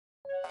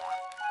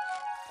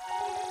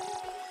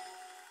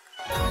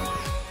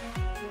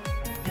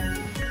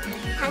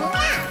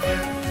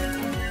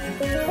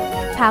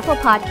Papel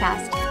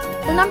podcast,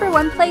 the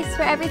 #1 place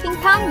for everything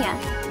Pangya.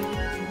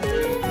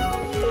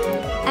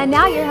 And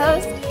now your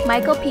host,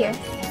 Michael Pierce.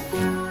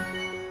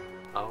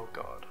 Oh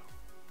god.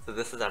 So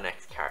this is our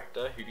next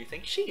character. Who do you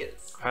think she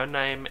is? Her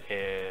name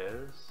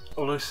is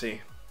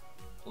Lucy.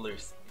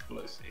 Lucy.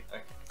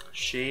 Okay.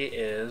 She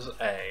is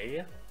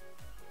a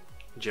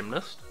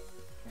gymnast.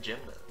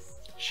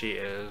 Gymnast. She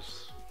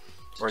is...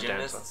 Do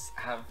gymnasts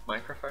have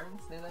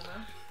microphones near their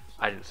mouth?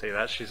 I didn't see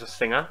that. She's a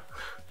singer.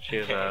 She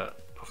is a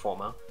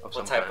performer of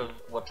some kind.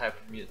 What type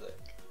of music?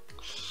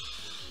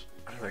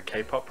 I don't know,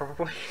 K-pop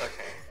probably.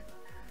 Okay.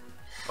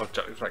 Or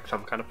like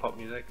some kind of pop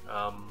music.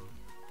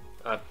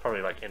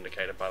 Probably like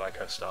indicated by like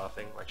her star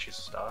thing. Like she's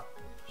a star.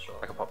 Sure.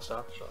 Like a pop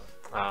star. Sure.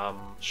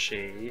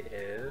 She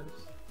is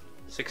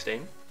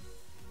 16.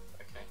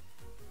 Okay.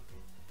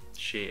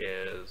 She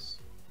is...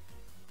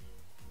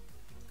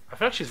 I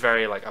feel like she's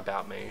very like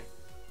about me.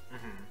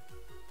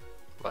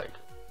 Like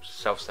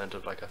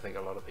self-centered, like I think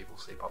a lot of people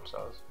see pop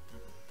stars.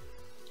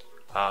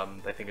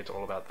 They think it's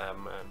all about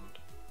them, and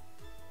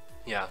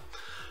yeah.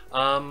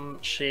 I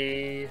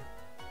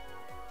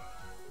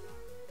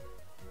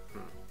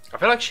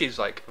feel like she's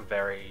like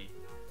very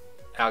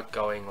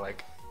outgoing,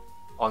 like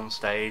on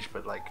stage,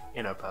 but like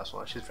in her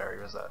personal life she's very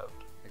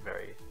reserved, like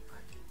very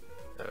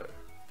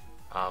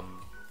I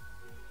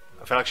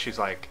feel like she's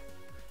like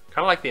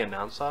kind of like the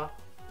announcer,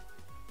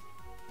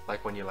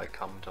 like when you like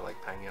come to like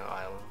Pangya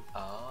Island.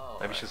 Oh,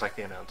 maybe she's like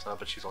the announcer,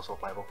 but she's also a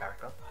playable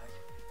character.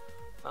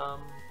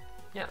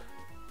 Yeah.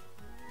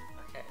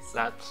 Okay,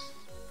 so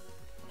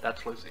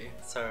that's Lucy.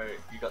 So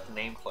you got the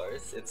name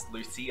close. It's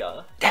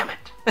Lucia. Damn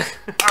it!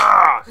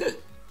 Ah!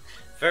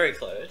 Very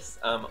close.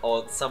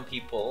 Or some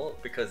people,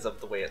 because of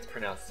the way it's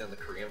pronounced in the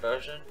Korean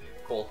version,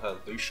 call her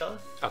Lucia.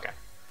 Okay.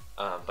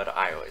 But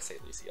I always say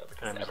Lucia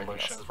because everything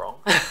else is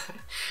wrong.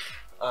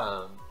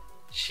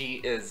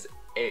 She is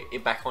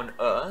back on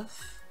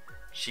Earth.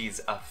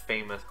 She's a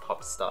famous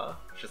pop star.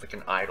 She's like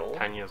an idol.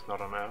 Panya's not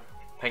on Earth.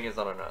 Panya's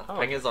not on Earth. Oh.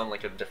 Panya's on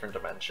like a different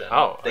dimension.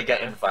 Oh, They get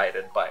okay.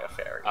 invited by a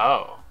fairy.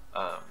 Oh.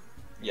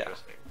 Yeah.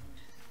 Interesting.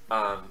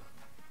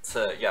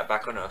 So yeah,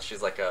 back on Earth,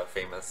 she's like a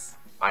famous,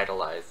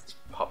 idolized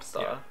pop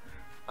star.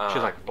 Yeah.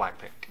 She's like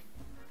Blackpink.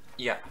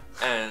 Yeah,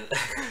 and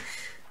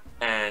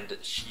and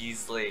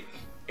she's like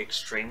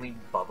extremely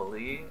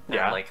bubbly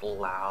and like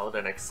loud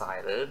and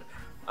excited.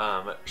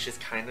 She's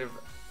kind of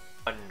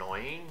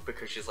annoying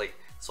because she's like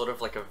sort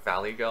of like a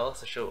valley girl,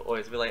 so she'll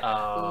always be like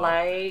and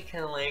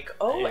like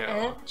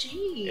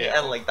OMG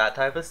and like that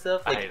type of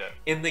stuff. Like I hate it.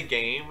 in the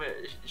game,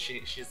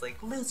 she's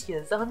like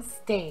Lucia's on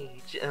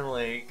stage, and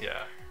like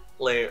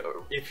like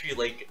if you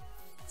like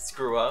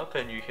screw up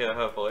and you hear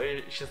her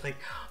voice, she's like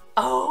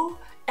OMG.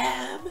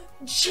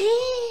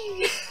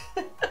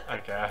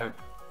 Okay, I hope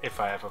if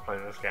I ever play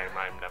this game,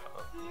 I'm never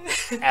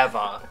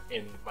ever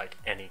in like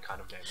any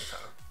kind of game with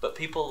her. But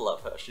people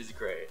love her. She's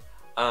great.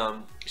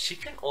 She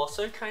can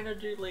also kind of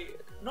do like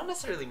not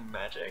necessarily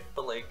magic,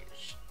 but like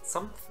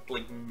some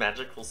like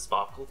magical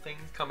sparkle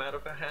things come out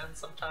of her hands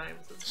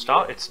sometimes. It's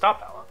star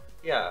power.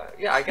 Yeah,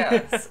 I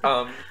guess.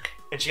 And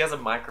she has a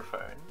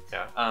microphone.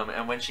 Yeah.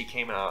 And when she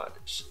came out,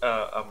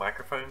 a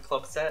microphone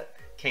club set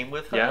came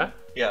with her. Yeah.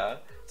 Yeah.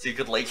 So you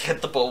could like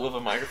hit the ball with a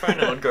microphone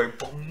and it would go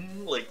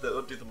boom, like that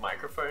would do the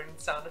microphone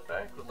sound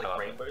effect with like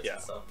rainbows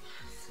and stuff.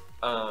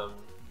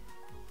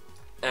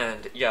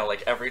 And yeah,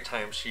 like every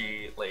time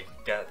she like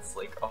gets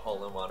like a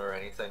hole-in-one or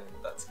anything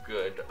that's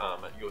good,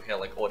 you'll hear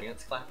like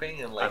audience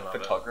clapping and like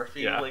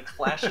photography like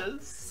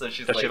flashes. So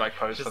she's does like, she like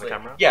pose for the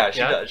camera? Yeah, she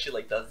does. She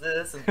like does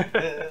this and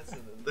this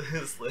and then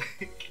this.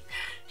 Like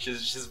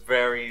she's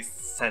very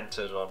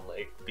centered on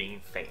like being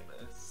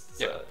famous.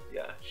 So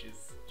yeah,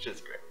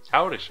 she's great.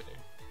 How old is she?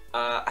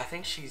 I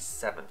think she's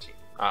 17.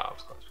 I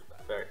was close with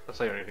that. Very. Let's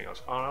say anything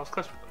else. Oh, I was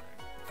close with the name.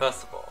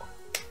 First of all,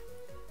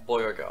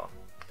 boy or girl?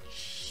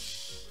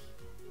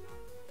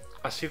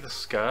 I see the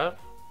skirt,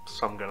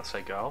 so I'm gonna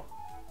say girl.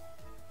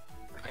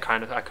 Okay.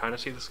 I kind of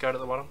see the skirt at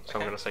the bottom, so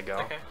I'm gonna say girl.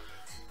 Okay.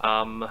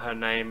 Her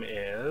name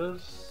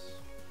is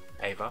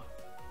Ava.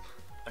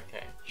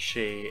 Okay.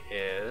 She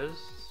is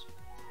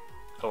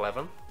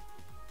 11.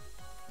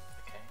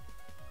 Okay.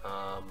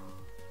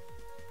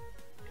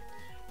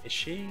 Is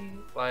she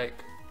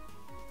like?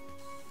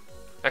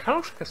 It kind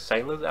of looks like a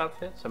sailor's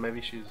outfit, so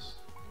maybe she's,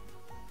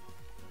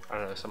 I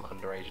don't know, some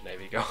underage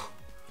Navy girl.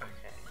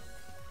 Okay.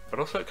 But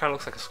also it kind of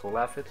looks like a school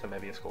outfit, so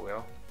maybe a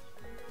schoolgirl.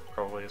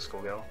 Probably a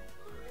schoolgirl.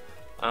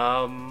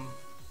 What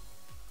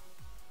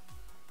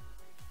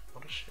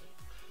is she?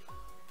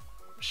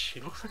 She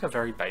looks like a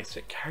very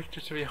basic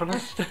character, to be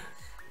honest.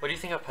 What do you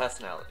think her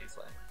personality's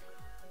like?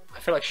 I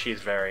feel like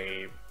she's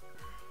very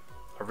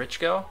a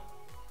rich girl.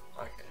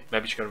 Okay.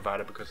 Maybe she got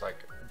invited because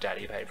like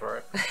daddy paid for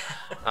it.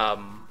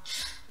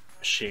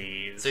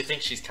 She's. So you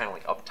think she's kind of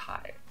like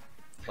uptight,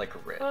 like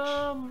rich?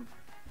 No,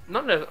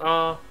 not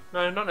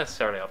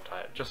necessarily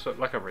uptight. Just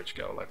like a rich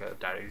girl, like a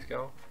daddy's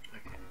girl.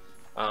 Okay.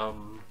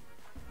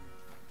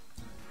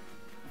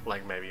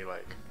 Like maybe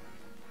like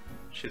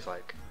she's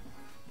like,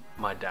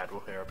 my dad will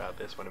hear about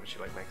this whenever she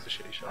like makes a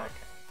shitty shot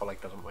or like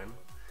doesn't win.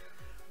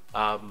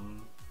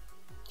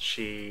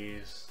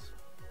 She's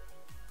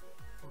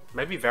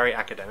maybe very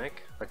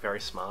academic, like very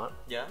smart,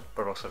 Yeah.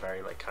 but also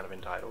very like kind of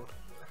entitled.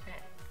 Okay.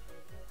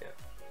 Yeah,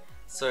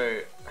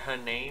 So her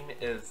name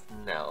is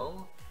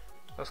Nell,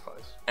 that's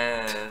close.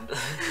 and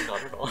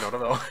not at all. Not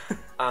at all.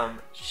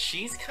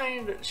 She's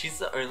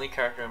the only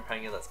character in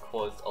Pangya that's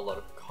caused a lot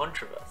of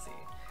controversy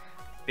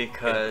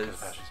Because because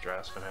of how she's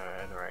dressed and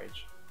her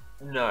age.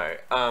 no.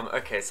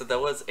 Okay, so there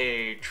was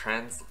a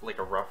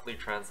roughly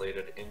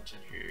translated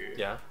interview.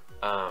 Yeah.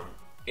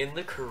 In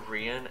the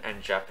Korean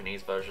and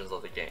Japanese versions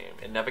of the game,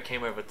 it never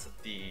came over to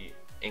the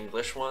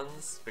English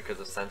ones because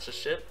of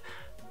censorship,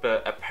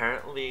 but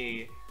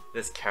apparently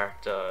this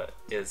character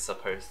is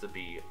supposed to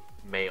be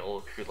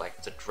male who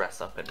likes to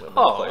dress up in women's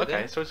clothing.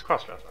 Okay, so it's a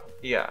cross-dresser.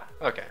 Yeah.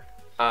 Okay.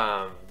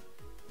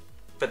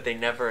 But they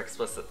never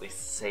explicitly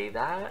say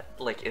that.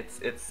 Like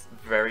it's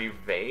very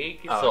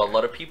vague. Oh, So okay. a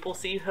lot of people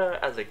see her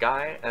as a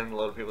guy, and a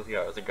lot of people see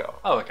her as a girl.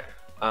 Oh, okay.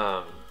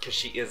 Because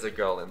she is a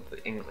girl in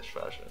the English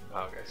version.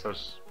 Oh, okay, so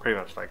it's pretty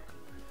much like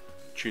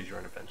choose your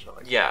own adventure.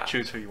 Like, Yeah.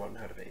 choose who you want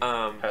her to be.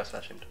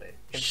 Her/him to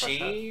be.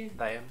 She-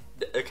 They am.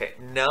 Okay,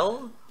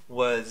 Nell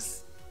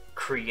was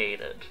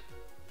created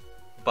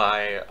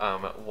by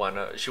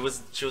she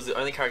was the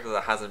only character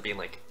that hasn't been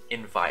like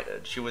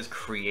invited. She was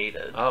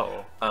created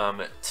Oh.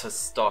 to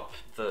stop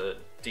the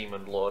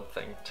demon lord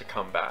thing to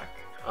come back.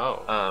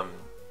 Oh.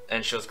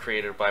 And she was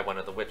created by one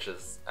of the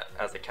witches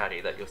as a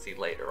caddy that you'll see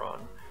later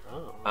on.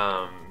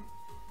 Oh.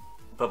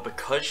 But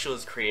because she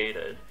was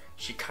created,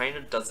 she kind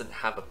of doesn't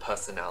have a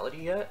personality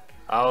yet.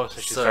 Oh,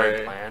 so she's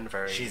very bland,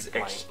 very She's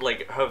blank.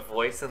 like her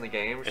voice in the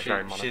game. It's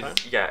very monotone?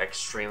 She's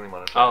extremely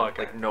monotone. Oh,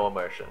 okay. Like no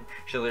emotion.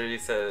 She literally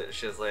says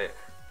she's like,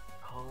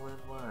 "Hole in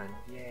one,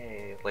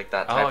 yay!" Like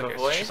that Oh, type okay. of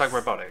So voice. she's like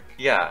robotic.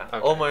 Yeah, Okay.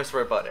 almost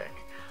robotic.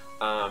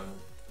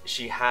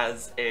 She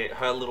has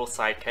her little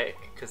sidekick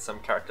because some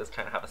characters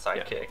kind of have a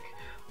sidekick.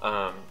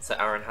 So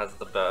Aaron has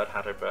the bird,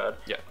 had her bird.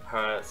 Yeah.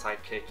 Her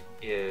sidekick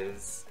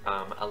is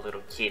a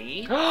little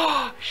kitty.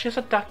 She's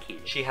a ducky.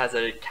 She has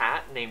a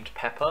cat named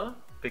Pepper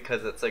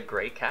because it's a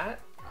grey cat,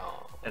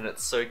 Oh. and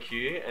it's so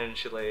cute. And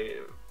she like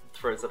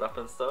throws it up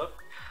and stuff.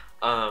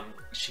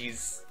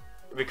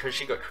 Because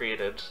she got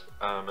created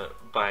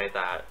by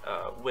that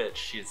witch.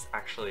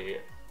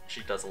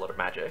 She does a lot of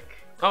magic.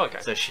 Oh, okay.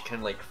 So she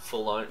can like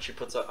full on. She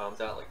puts her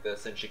arms out like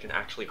this, and she can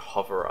actually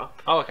hover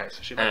up. Oh, okay.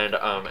 So she. And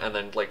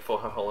then like for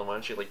her hole in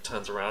one, she like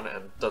turns around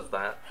and does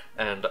that,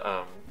 and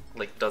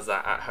like does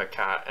that at her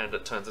cat, and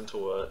it turns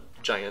into a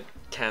giant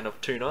can of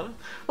tuna.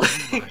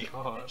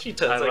 God. She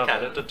turns I her love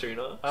cat it. into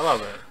tuna. I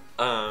love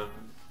it.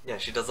 Yeah,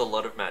 she does a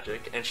lot of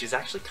magic, and she's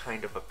actually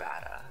kind of a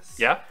badass.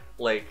 Yeah.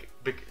 Like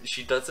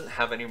she doesn't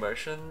have any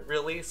emotion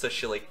really, so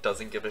she like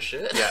doesn't give a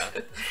shit. Yeah.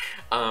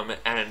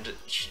 And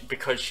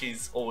because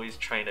she's always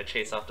trying to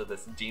chase after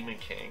this demon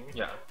king.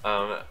 Yeah.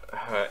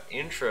 Her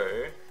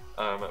intro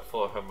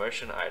for her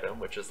motion item,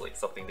 which is like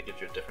something that gives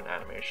you a different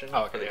animation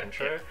Oh, okay, for the yeah,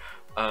 intro.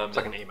 It's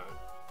like an emote.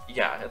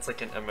 Yeah, it's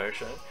like an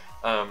emotion.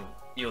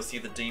 You'll see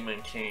the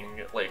demon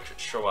king like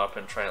show up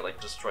and try to like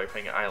destroy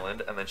Pangya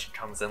Island, and then she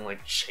comes in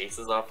like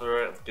chases after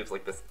her and gives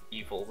like this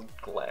evil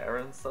glare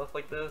and stuff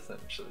like this, and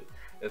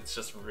it's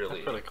just really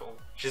That's really cool.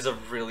 She's a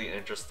really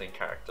interesting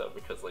character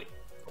because like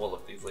all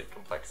of these like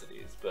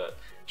complexities, but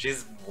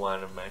she's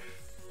one of my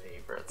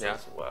favorites Yeah.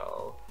 as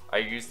well. I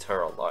used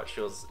her a lot.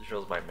 She was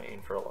my main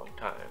for a long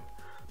time.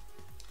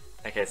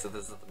 Okay, so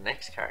this is the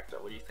next character.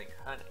 What do you think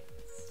her name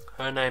is?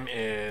 Her name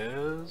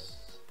is.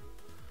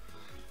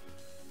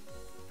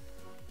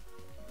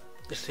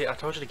 You see, I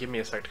told you to give me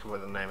a sec to come up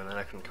with a name, and then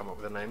I couldn't come up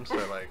with a name. So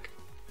like,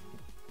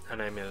 her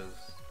name is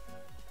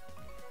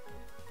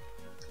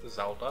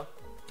Zelda.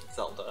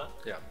 Zelda.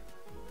 Yeah.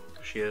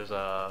 She is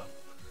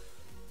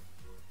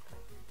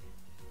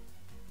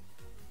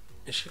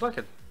Is she like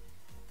a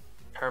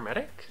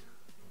paramedic?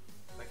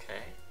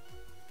 Okay.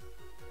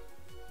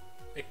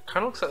 It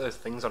kind of looks like those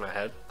things on her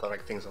head. They're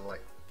like things of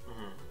like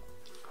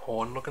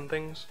horn-looking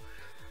things.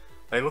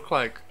 They look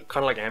like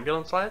kind of like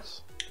ambulance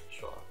lights.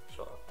 Sure.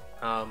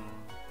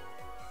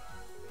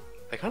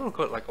 They kind of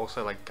look like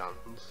also like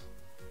guns.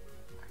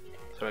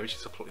 So maybe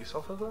she's a police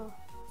officer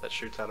that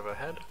shoots out of her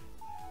head.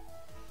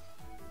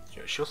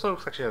 She also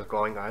looks like she has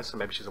glowing eyes, so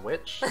maybe she's a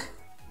witch.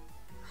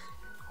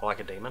 Or like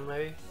a demon,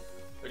 maybe.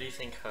 What do you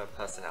think her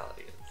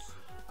personality is?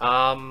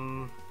 I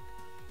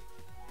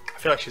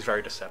feel like she's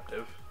very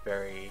deceptive,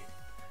 very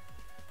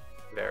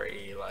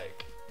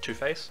like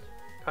two-faced,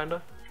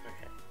 kinda.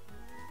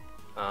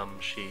 Okay.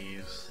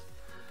 She's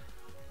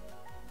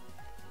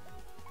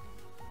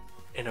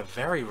in a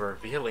very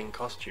revealing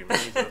costume.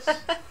 Jesus.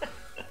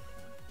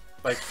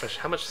 Like for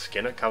how much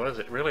skin it covers,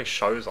 it really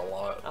shows a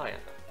lot. Oh yeah.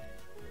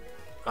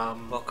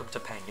 Welcome to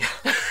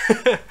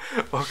Pangya.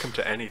 Welcome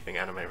to anything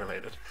anime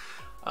related.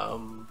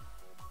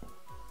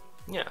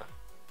 Yeah,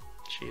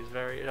 she's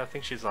very. I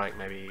think she's like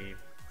maybe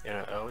in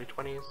her early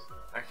 20s.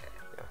 Okay.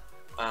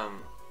 Yeah.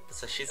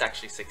 So she's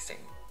actually 16.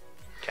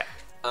 Okay.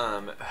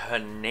 Her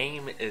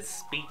name is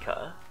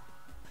Speaker,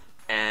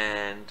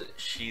 and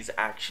she's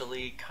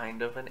actually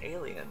kind of an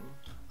alien.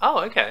 Oh,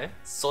 okay.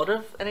 Sort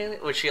of an alien,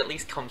 or she at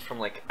least comes from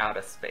like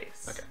outer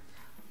space. Okay.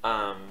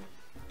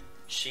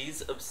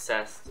 She's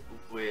obsessed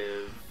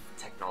with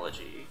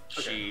technology.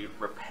 Okay. She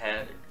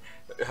repaired.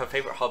 Her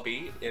favorite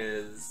hobby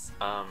is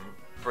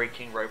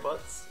breaking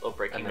robots or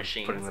breaking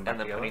machines and then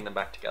putting them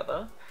back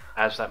together.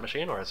 As that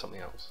machine or as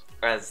something else?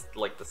 As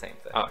like the same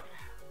thing.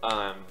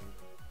 Oh.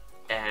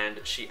 And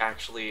she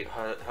actually,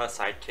 her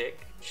sidekick,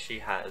 she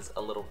has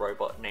a little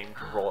robot named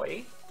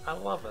Roy. I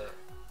love it.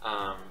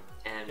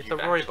 And it's you've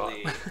a robot.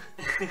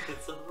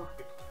 It's a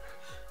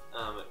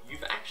robot.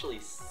 You've actually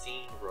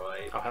seen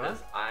Roy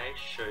because I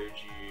showed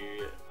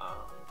you.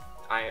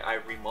 I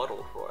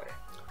remodeled Roy.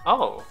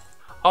 Oh,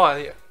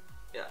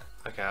 Yeah.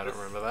 Okay, I don't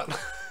remember that.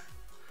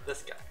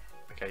 This guy.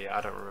 Okay, yeah,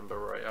 I don't remember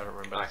Roy. I don't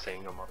remember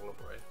seeing a model of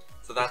Roy.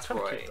 So that's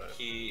Roy. Cute,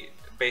 he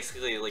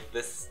basically like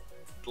this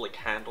like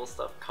handle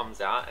stuff comes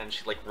out and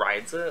she like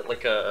rides it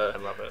like a. I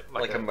love it.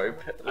 Like a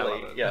moped. I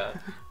Like, love it. Yeah.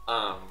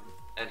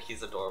 And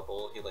he's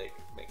adorable. He like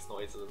makes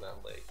noises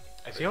and like.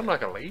 Is he on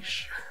like a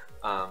leash?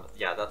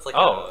 Yeah, that's like a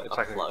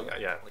plug.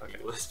 Like okay.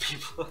 USB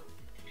plug.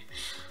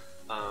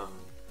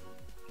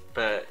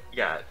 But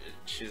yeah,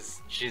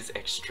 she's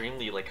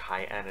extremely like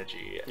high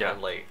energy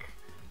and like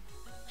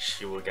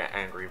she will get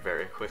angry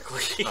very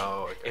quickly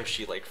if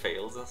she like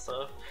fails and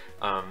stuff.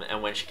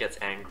 And when she gets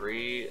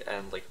angry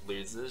and like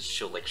loses,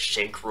 she'll like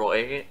shake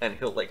Roy and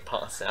he'll like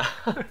pass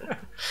out.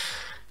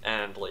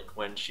 And like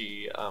when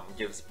she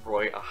gives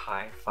Roy a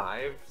high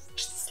five,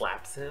 she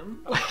slaps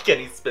him like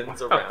and he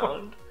spins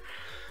around.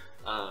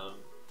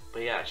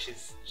 But yeah,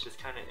 she's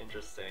kind of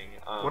interesting.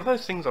 What are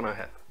those things on her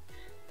head?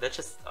 They're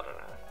just, I don't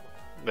know.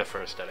 They're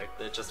for aesthetic.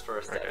 They're just for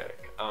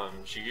aesthetic. Okay.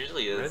 She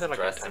usually is like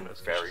dressed in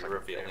very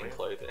revealing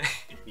clothing.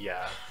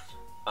 Yeah.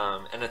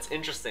 And it's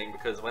interesting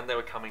because when they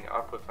were coming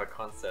up with her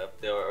concept,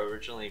 they were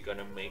originally going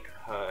to make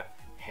her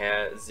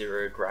hair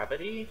zero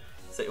gravity,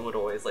 so it would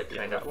always like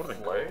kind of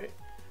float. Cool.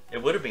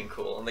 It would have been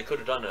cool, and they could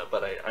have done it,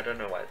 but I don't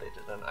know why they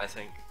didn't. I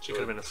think she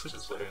could have been a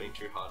just would have been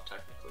too hard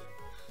technically.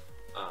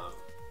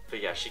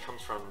 But yeah, she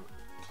comes from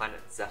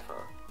planet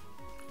Zephyr.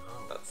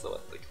 Oh. That's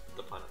what like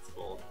the planet's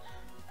called.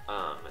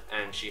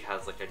 And she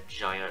has like a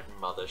giant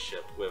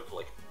mothership with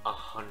like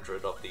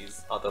 100 of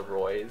these other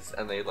Roys,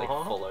 and they like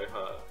follow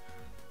her.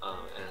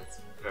 And it's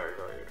very,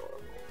 very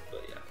adorable.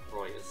 But yeah,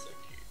 Roy is so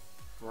cute.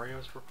 Roy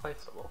is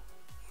replaceable.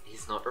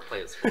 He's not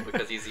replaceable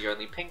because he's the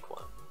only pink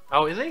one.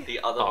 Oh, is he? The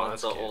other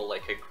ones are all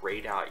like a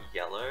grayed out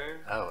yellow.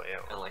 Oh, yeah.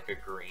 And like a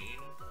green.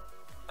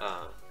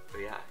 But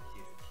yeah,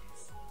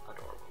 he's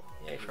adorable.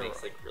 Yeah, he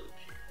makes like really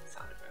cute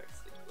sound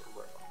effects, like little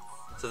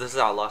robots. So this is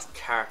our last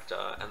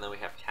character, and then we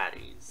have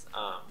caddies.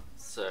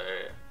 So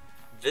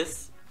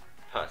this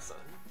person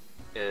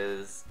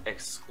is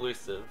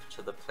exclusive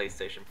to the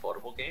PlayStation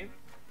Portable game.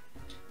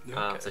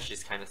 Okay. So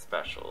she's kind of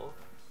special.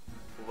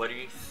 What do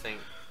you think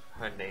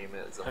her name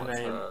is? And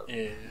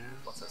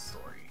what's her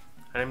story?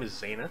 Her name is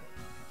Zenith.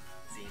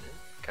 Zenith?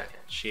 Okay.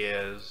 She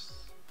is...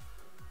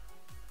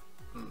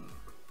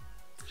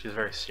 She's a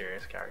very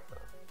serious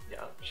character.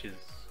 Yeah. She's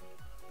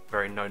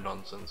very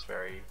no-nonsense,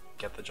 very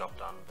get-the-job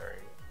done, very...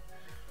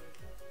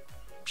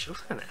 She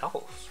looks like an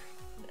elf.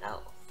 An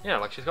elf? Yeah,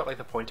 like she's got like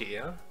the pointy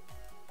ear.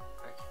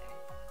 Okay.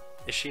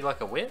 Is she like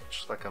a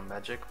witch? Like a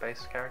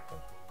magic-based character?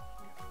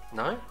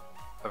 No?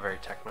 A very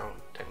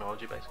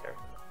technology-based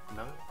character?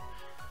 No?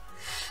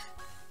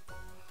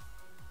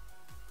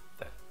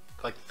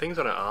 Like things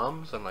on her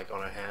arms and like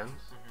on her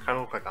hands kind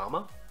of look like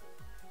armor.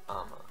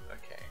 Armor,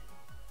 okay.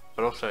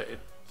 But also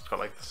it's got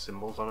like the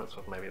symbols on it,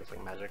 so maybe it's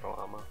like magical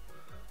armor.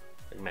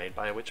 Like made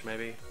by a witch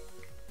maybe.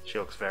 She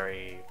looks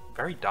very,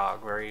 very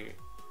dark, very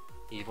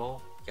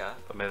evil. Yeah.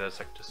 But maybe that's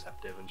like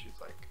deceptive and she's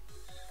like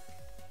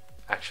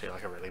actually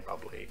like a really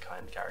bubbly,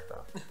 kind character.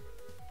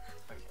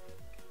 Okay.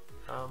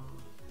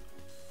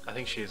 I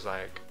think she's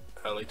like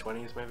early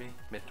 20s maybe,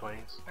 mid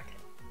 20s. Okay.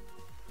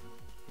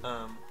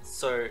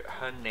 So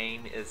her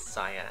name is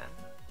Cyan,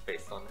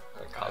 based on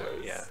her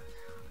colors. Yeah.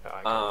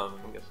 I'm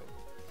guessing.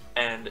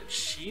 And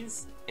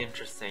she's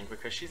interesting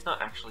because she's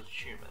not actually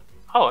human.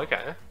 Oh,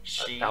 okay.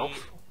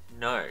 Elf?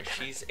 No,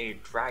 she's a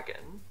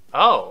dragon.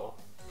 Oh,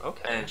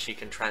 okay. And she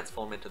can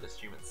transform into this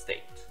human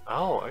state.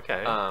 Oh,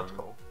 okay. That's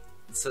cool.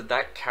 So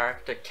that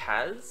character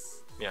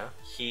Kaz, yeah,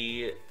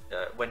 he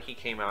when he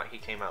came out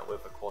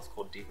with a course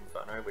called Deep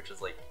Inferno, which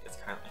is like it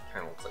kind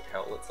of looks like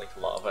hell. It's like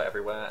lava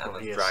everywhere, and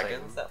there's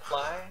dragons that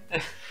fly.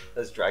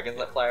 There's dragons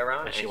that fly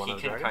around, and he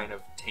can kind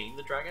of tame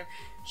the dragon.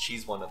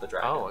 She's one of the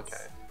dragons.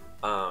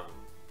 Oh, okay.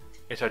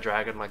 Is her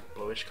dragon like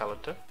bluish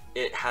colored too?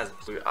 It has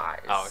blue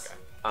eyes. Oh, okay.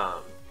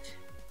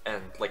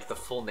 And like the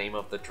full name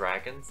of the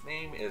dragon's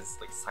name is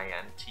like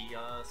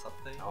Cyantia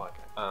something. Oh,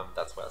 okay.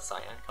 That's where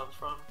Cyan comes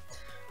from.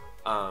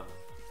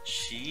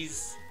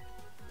 She's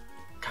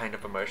kind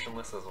of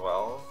emotionless as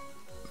well.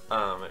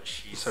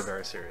 She's so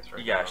very serious,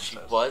 right? Yeah, she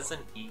was an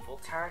evil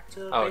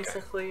character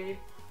basically.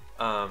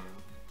 Okay.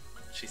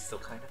 She still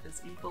kind of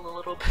is evil a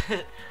little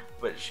bit,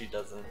 but she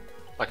doesn't.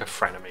 Like a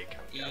frenemy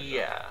kind of character.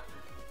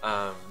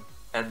 Yeah.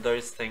 And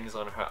those things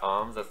on her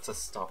arms, that's to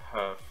stop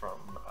her from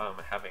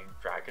having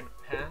dragon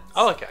hands.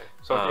 Oh, okay.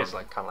 So it's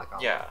like kind of like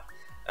armor. Yeah.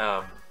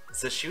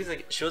 So she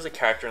was a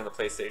character in the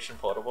PlayStation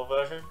Portable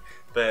version,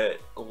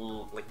 but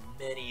like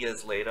many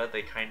years later,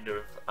 they kind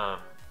of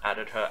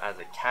added her as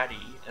a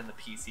caddy in the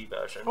PC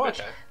version. Oh, which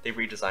okay. They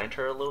redesigned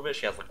her a little bit.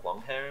 She has like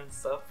long hair and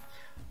stuff.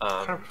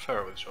 I kind of prefer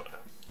her with short hair.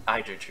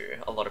 I do too.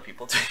 A lot of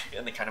people do,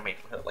 and they kind of made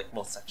her like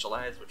more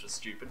sexualized, which is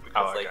stupid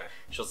because like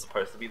she was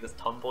supposed to be this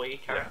tomboy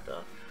character.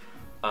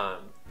 Yeah.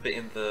 But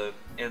in the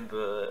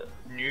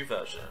new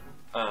version,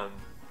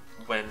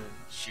 when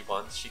she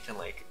wants, she can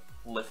like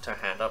lift her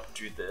hand up,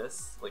 do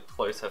this, like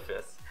close her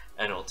fist,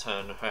 and it'll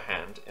turn her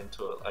hand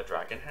into a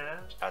dragon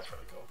hand. That's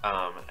really cool.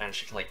 And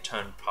she can like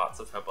turn parts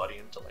of her body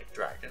into like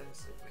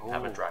dragons, like,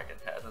 have a dragon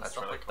head and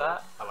stuff really like cool.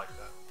 that. I like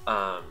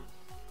that.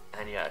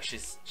 And yeah,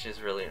 she's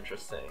really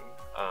interesting.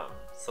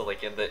 So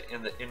like in the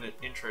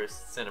intro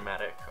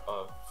cinematic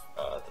of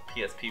the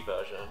PSP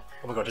version.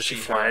 Oh my god, does she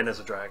fly in as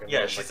a dragon?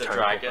 Yeah, and, she's like, a turn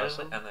into a dragon,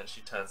 person? and then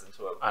she turns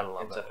into her.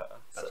 That's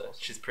So awesome.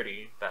 she's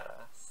pretty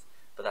badass.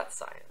 But that's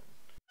Cyan.